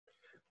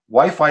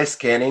Wi-Fi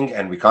scanning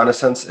and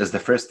reconnaissance is the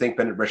first thing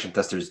penetration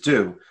testers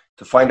do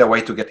to find a way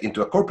to get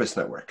into a corpus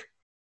network.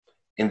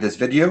 In this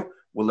video,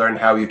 we'll learn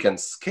how you can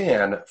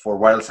scan for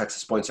wireless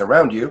access points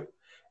around you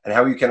and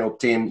how you can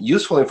obtain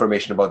useful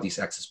information about these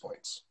access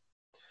points.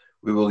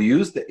 We will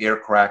use the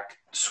aircrack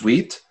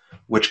suite,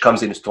 which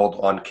comes installed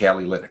on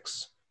Kali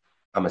Linux.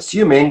 I'm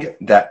assuming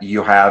that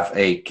you have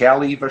a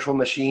Kali virtual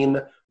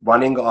machine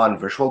running on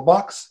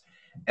VirtualBox,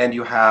 and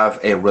you have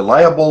a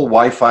reliable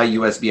Wi-Fi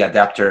USB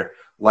adapter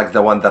like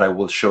the one that I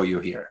will show you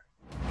here.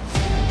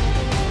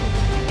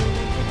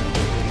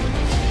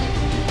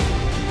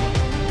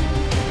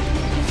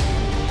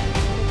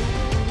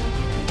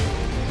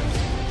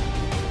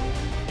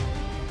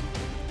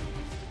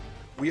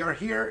 We are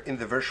here in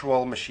the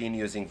virtual machine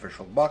using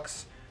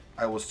VirtualBox.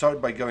 I will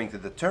start by going to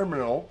the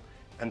terminal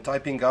and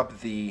typing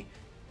up the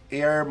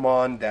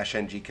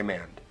airmon-ng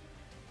command.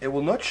 It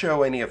will not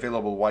show any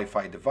available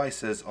Wi-Fi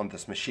devices on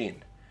this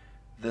machine.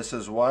 This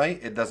is why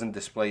it doesn't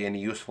display any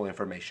useful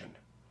information.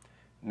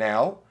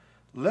 Now,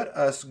 let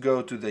us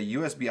go to the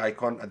USB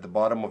icon at the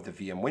bottom of the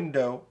VM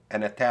window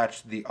and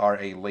attach the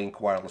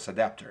RA-Link wireless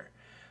adapter.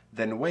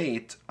 Then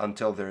wait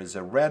until there is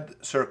a red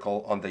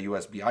circle on the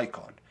USB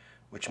icon,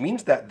 which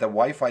means that the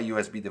Wi-Fi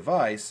USB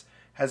device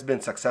has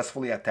been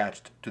successfully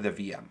attached to the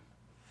VM.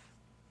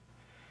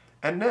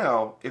 And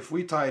now, if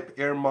we type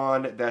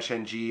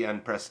airmon-ng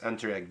and press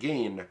enter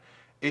again,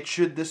 it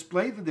should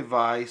display the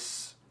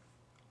device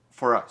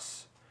for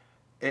us.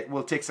 It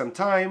will take some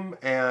time,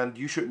 and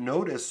you should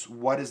notice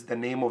what is the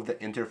name of the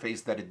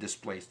interface that it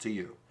displays to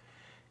you.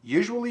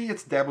 Usually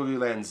it's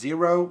WLAN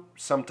 0,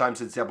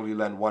 sometimes it's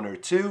WLAN 1 or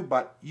 2,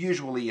 but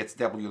usually it's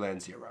WLAN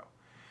 0.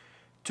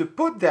 To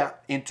put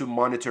that into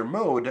monitor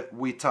mode,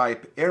 we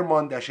type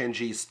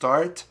airmon-ng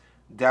start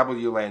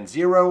WLAN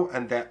 0,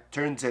 and that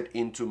turns it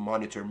into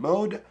monitor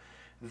mode.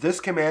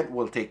 This command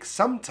will take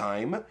some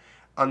time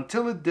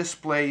until it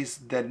displays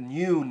the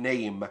new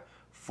name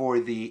for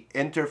the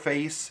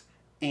interface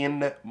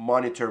in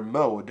monitor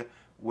mode,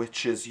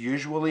 which is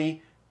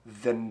usually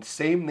the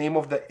same name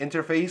of the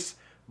interface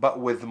but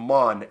with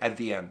mon at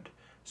the end.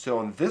 So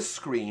on this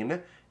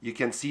screen you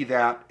can see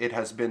that it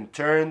has been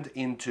turned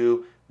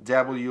into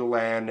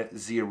WLAN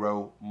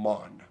 0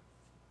 mon.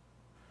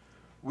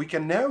 We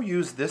can now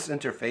use this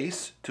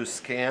interface to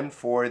scan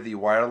for the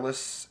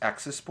wireless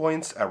access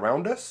points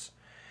around us,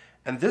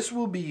 and this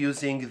will be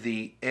using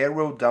the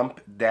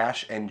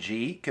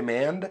airodump-ng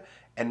command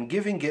and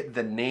giving it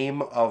the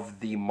name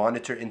of the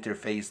monitor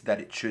interface that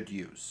it should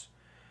use.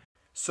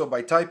 So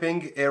by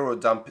typing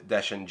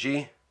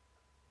airodump-ng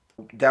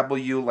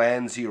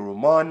WLAN 0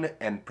 mon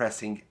and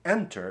pressing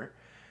enter,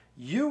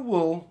 you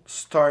will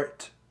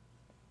start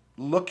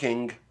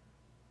looking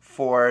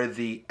for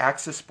the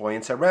access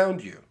points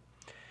around you.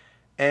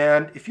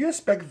 And if you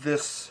inspect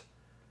this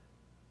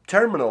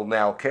terminal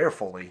now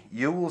carefully,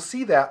 you will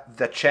see that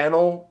the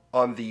channel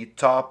on the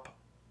top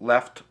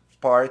left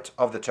part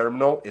of the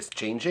terminal is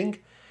changing,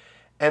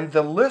 and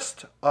the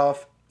list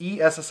of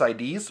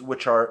ESSIDs,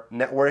 which are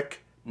network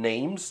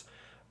names,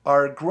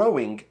 are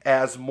growing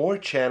as more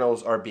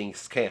channels are being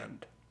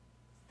scanned.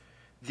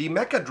 The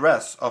MAC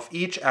address of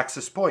each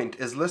access point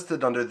is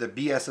listed under the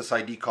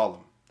BSSID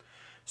column.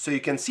 So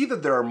you can see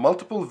that there are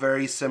multiple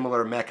very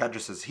similar MAC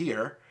addresses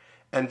here,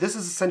 and this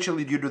is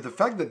essentially due to the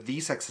fact that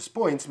these access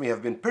points may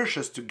have been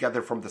purchased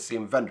together from the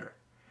same vendor.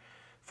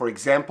 For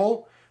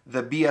example,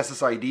 the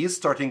BSSIDs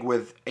starting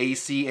with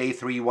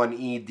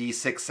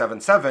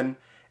ACA31ED677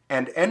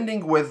 and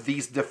ending with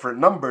these different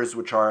numbers,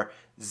 which are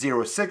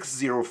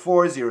 06,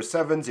 04,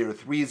 07,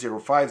 03,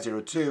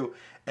 05, 02,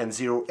 and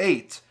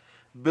 08,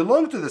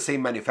 belong to the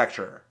same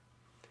manufacturer,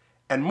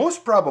 and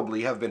most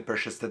probably have been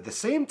purchased at the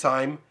same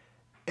time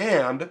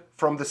and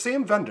from the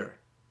same vendor.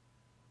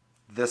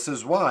 This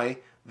is why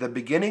the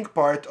beginning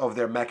part of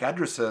their MAC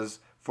addresses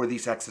for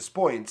these access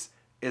points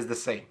is the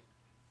same.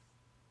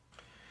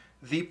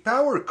 The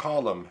power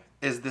column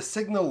is the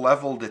signal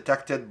level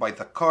detected by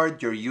the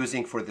card you're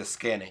using for the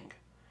scanning.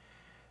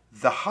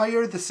 The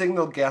higher the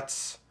signal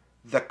gets,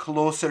 the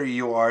closer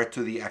you are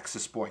to the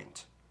access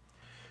point.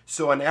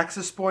 So an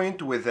access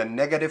point with a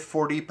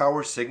 -40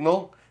 power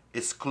signal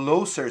is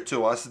closer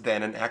to us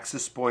than an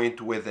access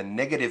point with a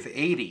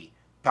 -80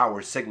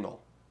 power signal.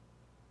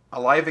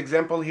 A live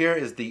example here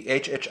is the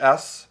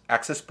HHS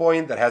access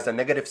point that has a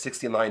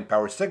 -69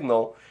 power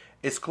signal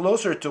is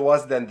closer to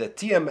us than the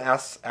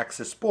TMS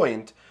access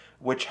point,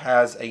 which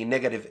has a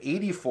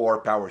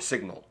 -84 power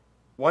signal.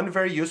 One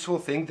very useful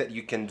thing that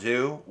you can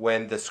do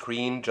when the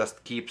screen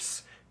just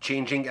keeps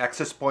changing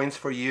access points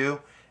for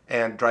you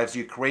and drives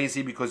you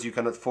crazy because you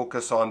cannot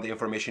focus on the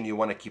information you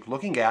want to keep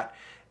looking at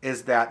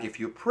is that if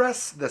you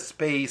press the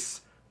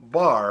space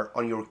bar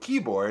on your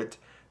keyboard,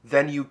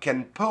 then you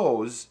can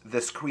pause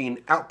the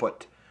screen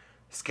output.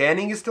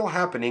 Scanning is still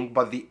happening,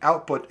 but the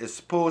output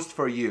is paused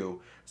for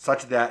you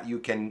such that you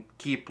can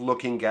keep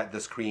looking at the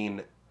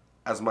screen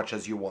as much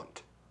as you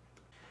want.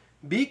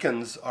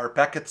 Beacons are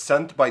packets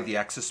sent by the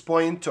access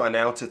point to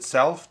announce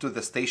itself to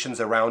the stations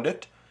around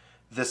it.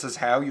 This is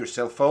how your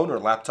cell phone or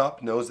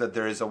laptop knows that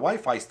there is a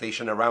Wi-Fi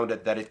station around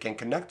it that it can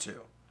connect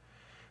to.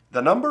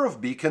 The number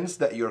of beacons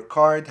that your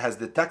card has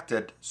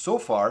detected so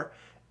far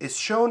is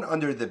shown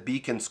under the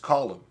beacons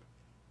column.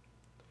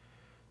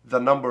 The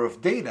number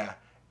of data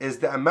is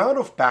the amount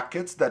of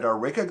packets that are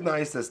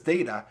recognized as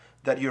data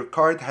that your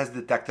card has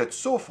detected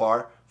so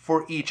far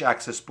for each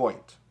access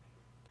point.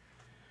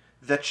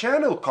 The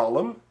channel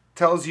column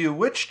tells you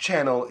which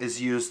channel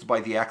is used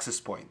by the access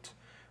point,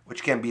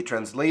 which can be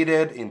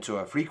translated into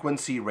a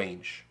frequency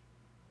range.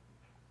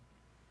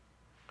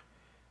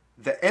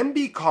 The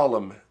MB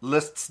column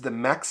lists the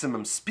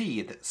maximum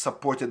speed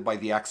supported by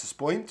the access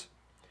point.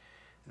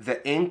 The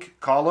INC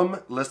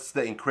column lists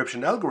the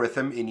encryption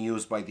algorithm in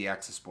use by the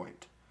access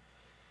point.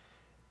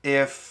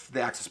 If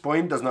the access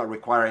point does not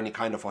require any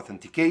kind of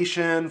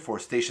authentication for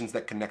stations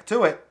that connect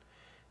to it,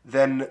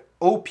 then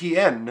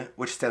OPN,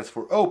 which stands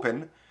for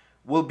open,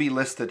 will be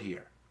listed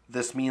here.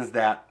 This means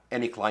that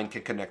any client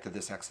can connect to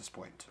this access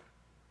point.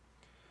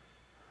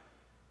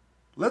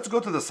 Let's go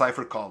to the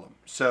cipher column.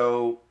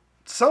 So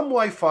some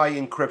Wi-Fi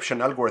encryption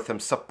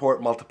algorithms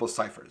support multiple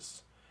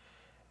ciphers.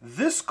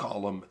 This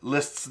column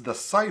lists the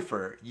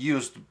cipher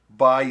used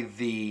by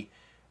the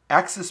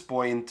access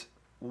point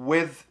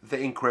with the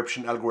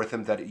encryption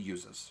algorithm that it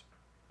uses.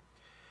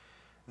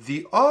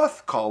 The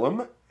Auth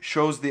column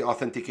shows the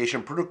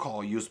authentication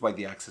protocol used by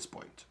the access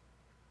point.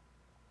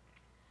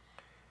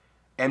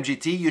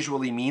 MGT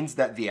usually means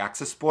that the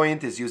access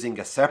point is using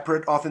a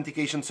separate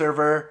authentication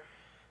server.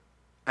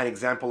 An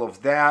example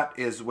of that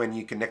is when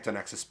you connect an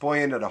access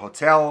point at a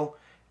hotel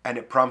and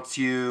it prompts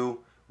you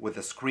with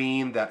a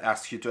screen that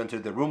asks you to enter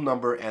the room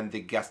number and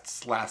the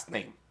guest's last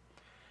name.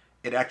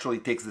 It actually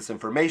takes this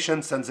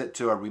information, sends it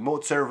to a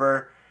remote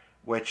server,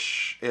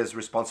 which is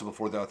responsible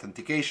for the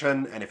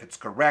authentication, and if it's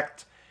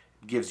correct,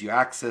 it gives you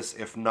access.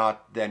 If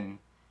not, then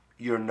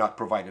you're not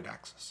provided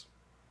access.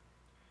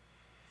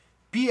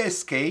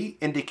 PSK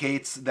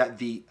indicates that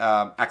the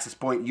access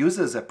point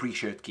uses a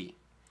pre-shared key.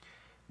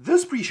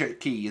 This pre-shared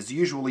key is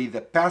usually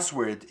the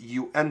password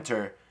you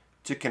enter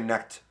to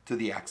connect to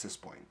the access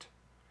point.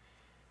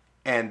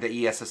 And the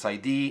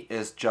ESSID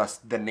is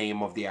just the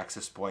name of the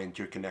access point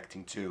you're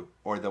connecting to,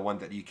 or the one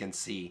that you can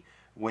see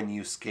when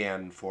you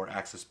scan for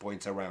access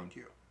points around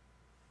you.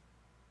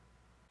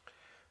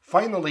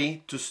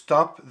 Finally, to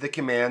stop the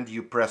command,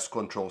 you press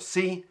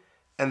Ctrl-C,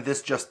 and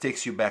this just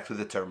takes you back to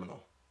the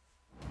terminal.